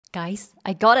Guys,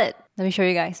 I got it. Let me show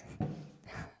you guys.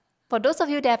 For those of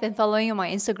you that have been following on my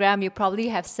Instagram, you probably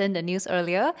have seen the news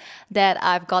earlier that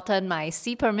I've gotten my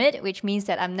C permit, which means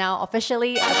that I'm now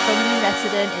officially a permanent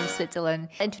resident in Switzerland.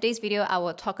 In today's video, I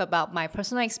will talk about my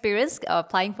personal experience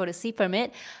applying for the C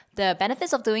permit, the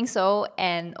benefits of doing so,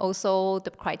 and also the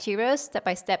criteria,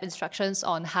 step-by-step instructions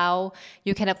on how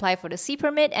you can apply for the C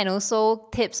permit, and also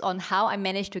tips on how I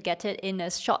managed to get it in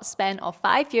a short span of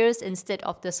 5 years instead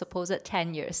of the supposed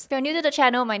 10 years. If you're new to the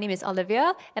channel, my name is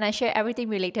Olivia, and I share everything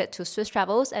related to Swiss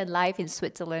travels and life in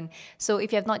Switzerland. So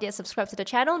if you have not yet subscribed to the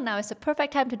channel, now is the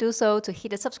perfect time to do so, to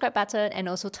hit the subscribe button and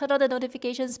also turn on the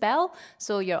notifications bell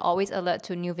so you're always alert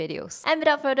to new videos. And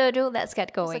without further ado, let's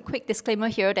get going. Just a quick disclaimer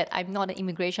here that I'm not an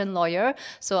immigration lawyer,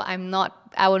 so I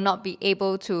will not be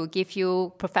able to give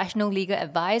you professional legal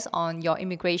advice on your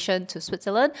immigration to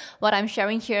Switzerland. What I'm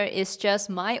sharing here is just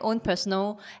my own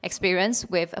personal experience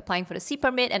with applying for the C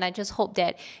permit, and I just hope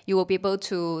that you will be able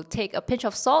to take a pinch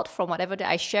of salt from whatever that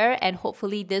I share, and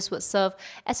hopefully this would serve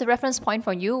as a reference point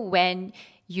for you when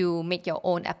you make your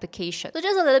own application. So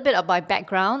just a little bit of my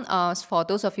background for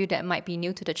those of you that might be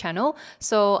new to the channel.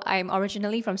 So I'm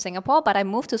originally from Singapore, but I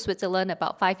moved to Switzerland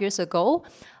about 5 years ago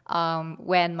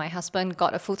when my husband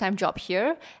got a full-time job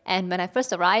here. And when I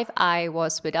first arrived, I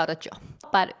was without a job.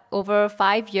 But over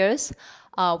 5 years,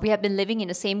 we have been living in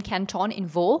the same canton in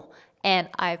Vaud. And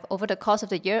over the course of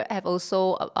the year, I have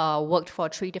also worked for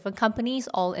 3 different companies,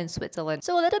 all in Switzerland.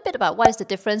 So a little bit about what is the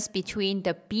difference between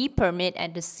the B permit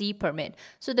and the C permit.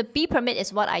 So the B permit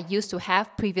is what I used to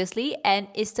have previously, and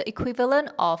it's the equivalent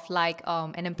of like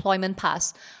an employment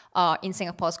pass in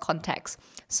Singapore's context.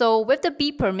 So with the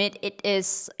B permit, it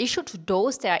is issued to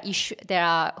those that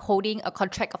are holding a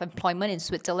contract of employment in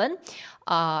Switzerland,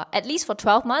 at least for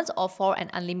 12 months or for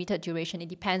an unlimited duration. It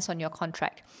depends on your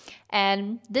contract.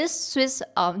 And this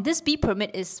B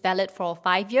permit is valid for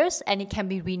 5 years, and it can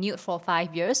be renewed for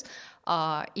 5 years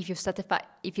if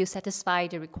you satisfy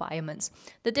the requirements.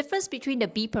 The difference between the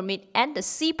B permit and the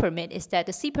C permit is that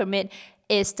the C permit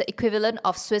is the equivalent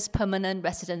of Swiss Permanent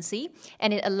Residency,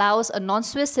 and it allows a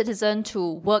non-Swiss citizen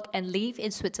to work and live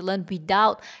in Switzerland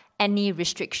without any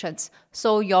restrictions.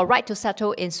 So your right to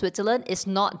settle in Switzerland is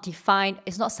not defined,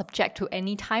 it's not subject to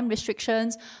any time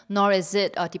restrictions, nor is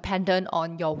it dependent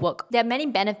on your work. There are many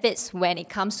benefits when it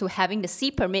comes to having the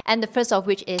C permit, and the first of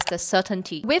which is the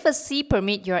certainty. With a C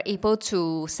permit, you're able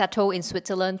to settle in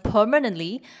Switzerland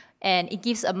permanently, and it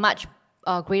gives a much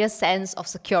greater sense of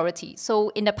security. So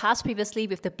in the past, previously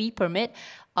with the B permit,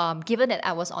 given that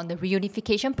I was on the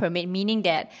reunification permit, meaning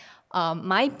that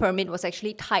my permit was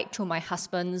actually tied to my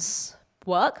husband's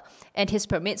work and his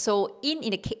permit. So in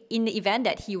the event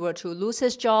that he were to lose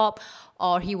his job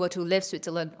or he were to leave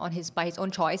Switzerland by his own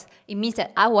choice, it means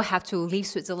that I will have to leave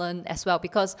Switzerland as well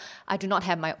because I do not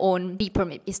have my own B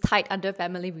permit. It's tied under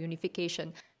family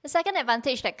reunification. The second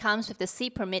advantage that comes with the C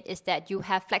permit is that you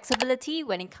have flexibility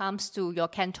when it comes to your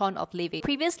canton of living.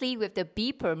 Previously with the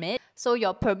B permit, so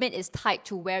your permit is tied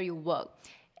to where you work.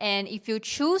 And if you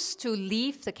choose to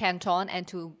leave the canton and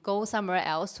to go somewhere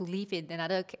else, to live in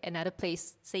another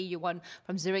place, say you want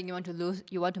from Zurich,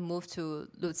 you want to move to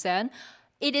Lucerne,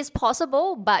 it is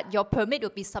possible, but your permit will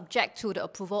be subject to the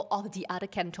approval of the other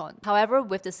canton. However,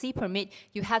 with the C permit,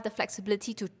 you have the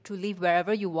flexibility to live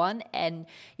wherever you want, and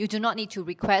you do not need to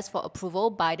request for approval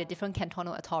by the different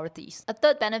cantonal authorities. A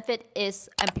third benefit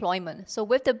is employment. So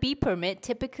with the B permit,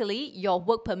 typically your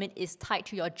work permit is tied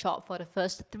to your job for the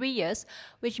first 3 years,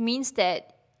 which means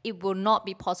that it will not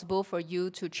be possible for you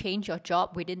to change your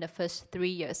job within the first 3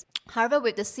 years. However,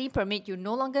 with the C permit, you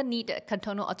no longer need the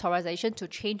cantonal authorization to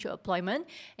change your employment,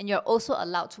 and you're also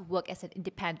allowed to work as an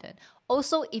independent.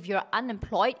 Also, if you're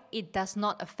unemployed, it does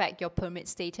not affect your permit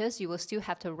status. You will still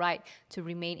have the right to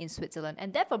remain in Switzerland.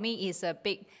 And that for me is a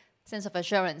big sense of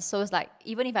assurance. So it's like,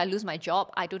 even if I lose my job,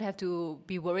 I don't have to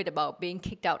be worried about being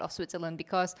kicked out of Switzerland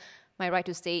because my right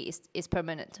to stay is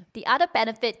permanent. The other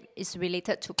benefit is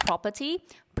related to property.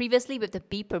 Previously with the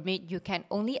B permit, you can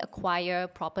only acquire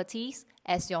properties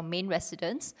as your main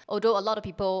residence. Although a lot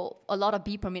of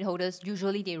B permit holders,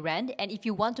 usually they rent. And if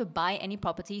you want to buy any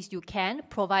properties, you can,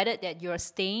 provided that you're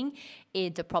staying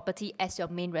in the property as your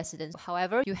main residence.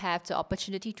 However, you have the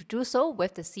opportunity to do so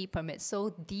with the C permit.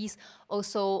 So these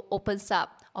also opens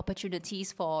up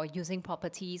opportunities for using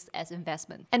properties as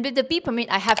investment. And with the B permit,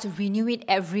 I have to renew it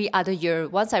every other year.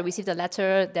 Once I receive the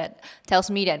letter that tells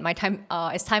me that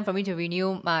it's time for me to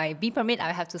renew my B permit,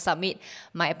 I have to submit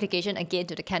my application again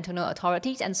to the cantonal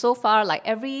authorities. And so far, like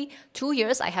every 2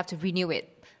 years, I have to renew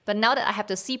it. But now that I have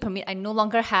the C permit, I no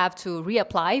longer have to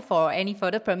reapply for any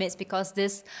further permits because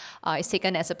this is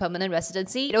taken as a permanent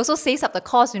residency. It also saves up the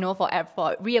cost, for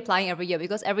reapplying every year,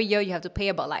 because every year you have to pay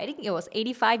about, like, I think it was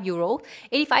 85 euro,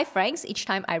 85 francs each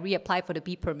time I reapply for the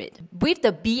B permit. With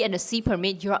the B and the C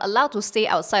permit, you're allowed to stay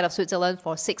outside of Switzerland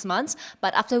for 6 months,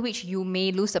 but after which you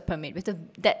may lose the permit with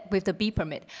the B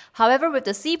permit. However, with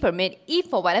the C permit, if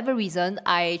for whatever reason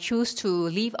I choose to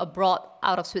live abroad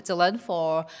out of Switzerland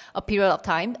for a period of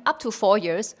time, up to 4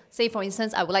 years, say for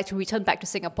instance, I would like to return back to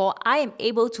Singapore, I am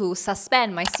able to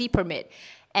suspend my C permit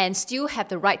and still have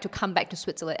the right to come back to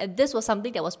Switzerland. And this was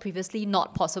something that was previously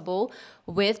not possible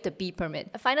with the B permit.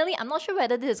 Finally, I'm not sure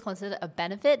whether this is considered a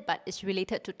benefit, but it's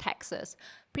related to taxes.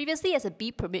 Previously, as a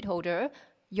B permit holder,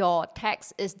 your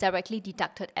tax is directly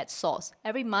deducted at source.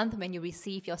 Every month when you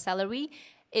receive your salary,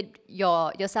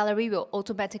 your salary will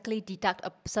automatically deduct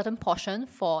a certain portion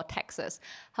for taxes.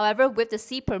 However, with the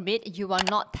C permit, you are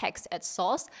not taxed at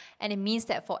source, and it means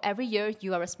that for every year,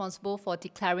 you are responsible for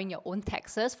declaring your own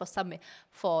taxes, for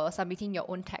submitting your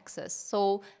own taxes.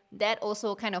 So that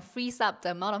also kind of frees up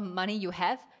the amount of money you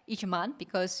have each month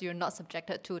because you're not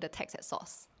subjected to the tax at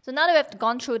source. So now that we've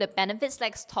gone through the benefits,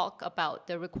 let's talk about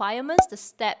the requirements, the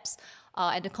steps,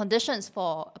 and the conditions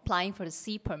for applying for the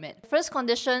C permit. The first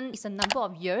condition is the number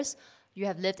of years you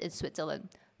have lived in Switzerland.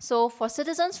 So for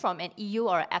citizens from an EU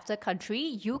or EFTA country,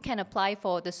 you can apply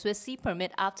for the Swiss C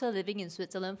permit after living in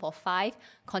Switzerland for 5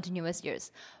 continuous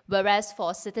years. Whereas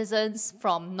for citizens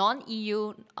from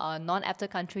non-EU, non-EFTA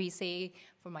countries, say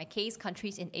for my case,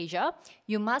 countries in Asia,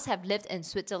 you must have lived in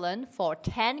Switzerland for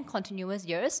 10 continuous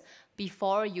years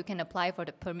before you can apply for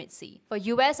the permit C. For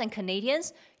US and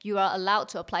Canadians, you are allowed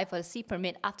to apply for the C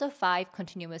permit after 5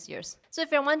 continuous years. So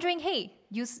if you're wondering, hey,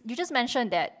 you just mentioned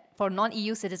that for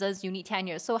non-EU citizens, you need 10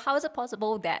 years. So how is it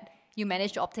possible that you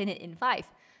managed to obtain it in 5?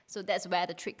 So that's where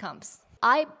the trick comes.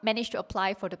 I managed to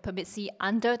apply for the Permit C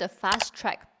under the Fast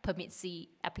Track Permit C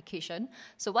application.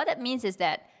 So what that means is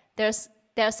that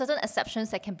there are certain exceptions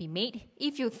that can be made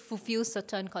if you fulfill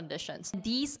certain conditions.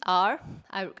 These are,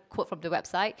 I quote from the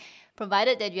website,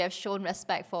 provided that you have shown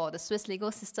respect for the Swiss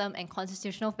legal system and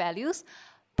constitutional values,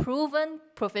 proven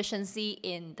proficiency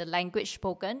in the language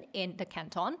spoken in the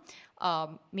canton,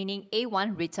 meaning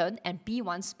A1 written and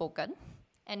B1 spoken.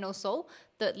 And also,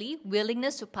 thirdly,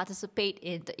 willingness to participate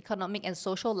in the economic and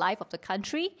social life of the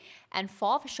country. And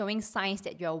fourth, showing signs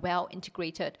that you are well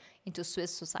integrated into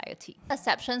Swiss society.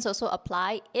 Exceptions also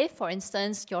apply if, for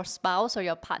instance, your spouse or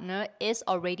your partner is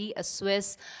already a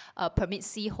Swiss Permit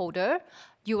C holder.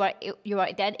 You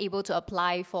are then able to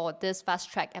apply for this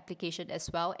fast track application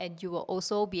as well, and you will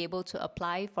also be able to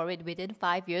apply for it within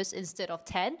 5 years instead of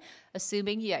 10,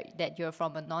 assuming that you're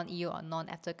from a non-EU or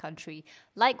non-EFTA country.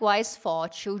 Likewise, for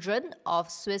children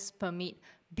of Swiss Permit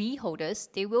B holders,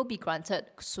 they will be granted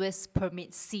Swiss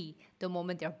Permit C the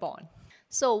moment they're born.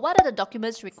 So what are the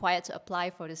documents required to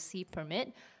apply for the C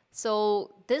permit?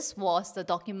 So this was the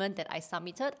document that I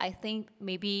submitted. I think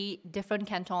maybe different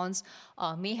cantons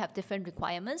may have different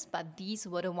requirements, but these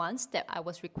were the ones that I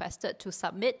was requested to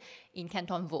submit in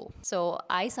Canton Vaud. So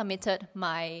I submitted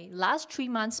my last 3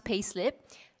 months payslip,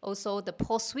 also the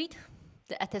post-suite,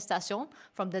 the attestation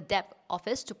from the debt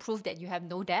office to prove that you have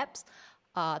no debts.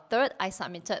 Third, I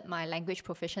submitted my language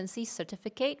proficiency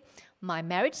certificate, my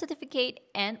marriage certificate,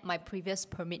 and my previous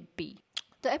Permit B.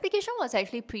 The application was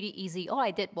actually pretty easy. All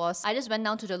I did was I just went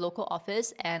down to the local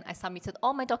office and I submitted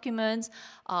all my documents.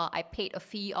 I paid a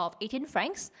fee of 18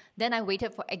 francs. Then I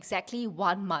waited for exactly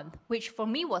 1 month, which for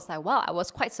me was like, wow, I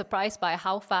was quite surprised by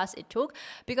how fast it took,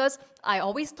 because I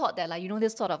always thought that, like,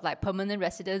 this sort of like permanent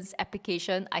residence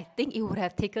application, I think it would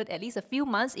have taken at least a few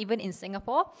months, even in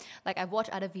Singapore. Like, I've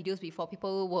watched other videos before,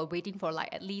 people were waiting for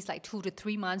like at least like 2 to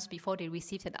 3 months before they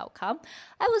received an outcome.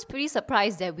 I was pretty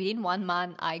surprised that within 1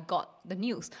 month, I got the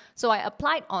news. So I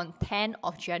applied on 10th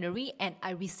of January and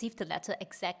I received the letter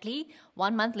exactly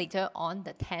 1 month later on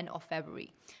the 10th of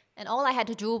February. And all I had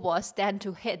to do was then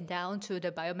to head down to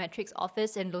the biometrics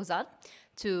office in Lausanne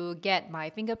to get my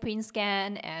fingerprint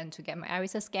scan and to get my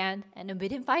iris scanned. And then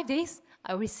within 5 days,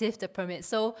 I received the permit.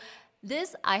 So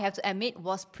this, I have to admit,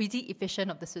 was pretty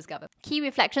efficient of the Swiss government. Key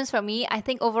reflections from me, I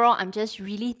think overall I'm just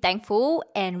really thankful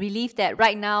and relieved that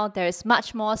right now there is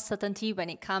much more certainty when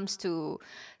it comes to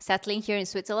settling here in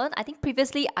Switzerland. I think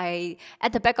previously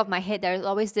at the back of my head, there is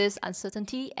always this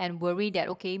uncertainty and worry that,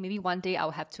 okay, maybe one day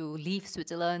I'll have to leave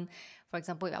Switzerland. For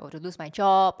example, if I were to lose my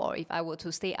job or if I were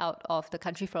to stay out of the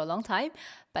country for a long time.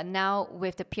 But now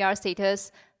with the PR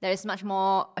status, there is much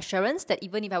more assurance that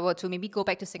even if I were to maybe go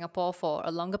back to Singapore for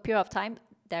a longer period of time,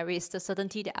 there is the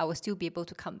certainty that I will still be able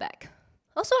to come back.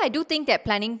 Also, I do think that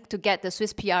planning to get the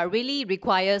Swiss PR really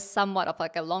requires somewhat of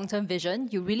like a long-term vision.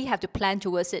 You really have to plan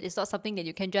towards it. It's not something that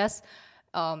you can just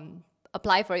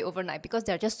apply for it overnight because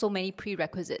there are just so many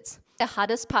prerequisites. The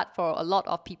hardest part for a lot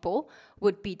of people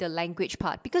would be the language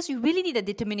part, because you really need a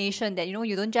determination that, you know,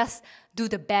 you don't just do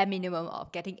the bare minimum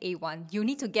of getting A1. You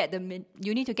need to get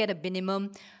a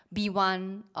minimum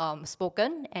B1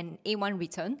 spoken and A1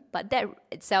 written, but that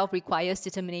itself requires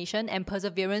determination and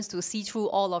perseverance to see through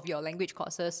all of your language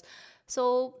courses.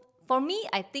 So for me,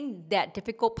 I think that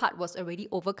difficult part was already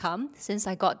overcome since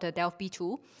I got the DELF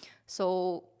B2.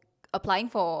 So applying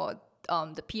for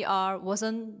the PR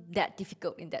wasn't that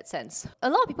difficult in that sense. A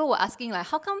lot of people were asking, like,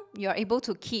 how come you're able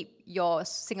to keep your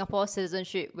Singapore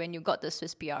citizenship when you got the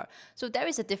Swiss PR? So there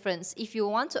is a difference. If you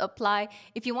want to apply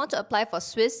for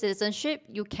Swiss citizenship,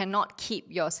 you cannot keep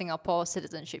your Singapore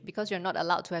citizenship because you're not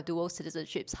allowed to have dual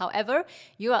citizenships. However,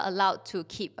 you are allowed to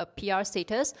keep a PR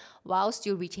status while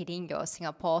still retaining your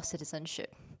Singapore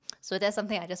citizenship. So that's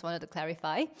something I just wanted to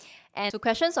clarify. And to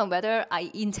questions on whether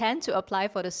I intend to apply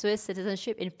for the Swiss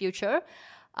citizenship in future,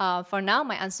 for now,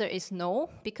 my answer is no,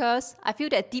 because I feel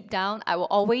that deep down, I will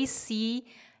always see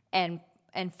and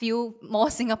feel more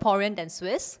Singaporean than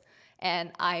Swiss.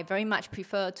 And I very much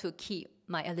prefer to keep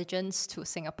my allegiance to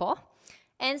Singapore.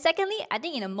 And secondly, I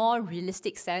think in a more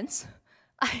realistic sense,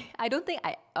 I don't think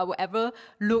I will ever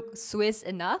look Swiss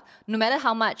enough. No matter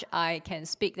how much I can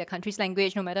speak the country's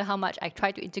language, no matter how much I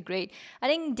try to integrate, I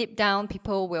think deep down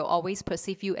people will always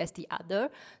perceive you as the other.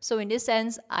 So in this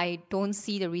sense, I don't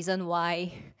see the reason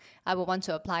why I would want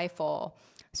to apply for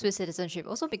Swiss citizenship.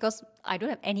 Also because I don't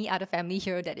have any other family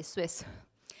here that is Swiss.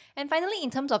 And finally, in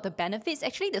terms of the benefits,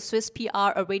 actually the Swiss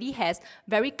PR already has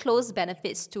very close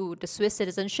benefits to the Swiss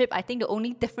citizenship. I think the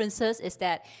only differences is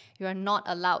that you are not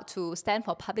allowed to stand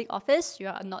for public office, you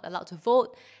are not allowed to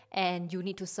vote, and you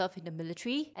need to serve in the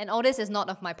military. And all this is not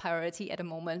of my priority at the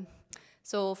moment.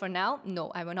 So for now,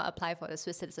 no, I will not apply for the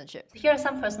Swiss citizenship. Here are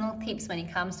some personal tips when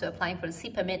it comes to applying for the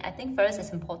C permit. I think first it's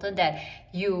important that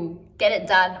you get it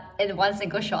done in one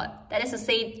single shot. That is to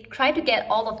say, try to get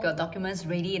all of your documents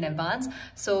ready in advance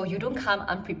so you don't come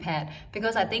unprepared.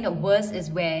 Because I think the worst is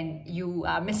when you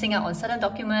are missing out on certain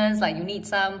documents, like you need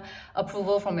some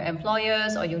approval from your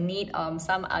employers or you need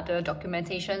some other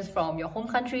documentations from your home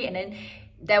country, and then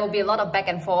there will be a lot of back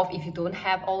and forth if you don't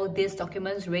have all these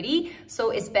documents ready.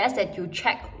 So it's best that you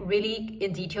check really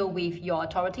in detail with your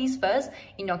authorities first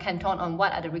in your canton on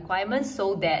what are the requirements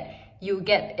so that you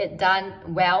get it done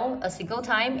well a single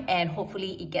time and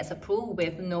hopefully it gets approved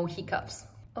with no hiccups.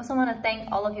 Also want to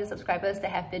thank all of you subscribers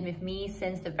that have been with me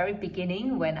since the very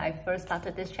beginning when I first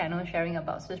started this channel sharing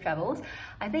about Swiss travels.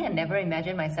 I think I never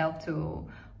imagined myself to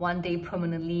one day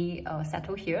permanently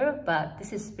settle here, but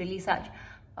this is really such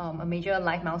a major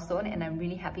life milestone and I'm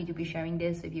really happy to be sharing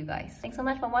this with you guys. Thanks so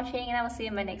much for watching and I will see you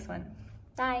in my next one.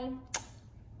 Bye!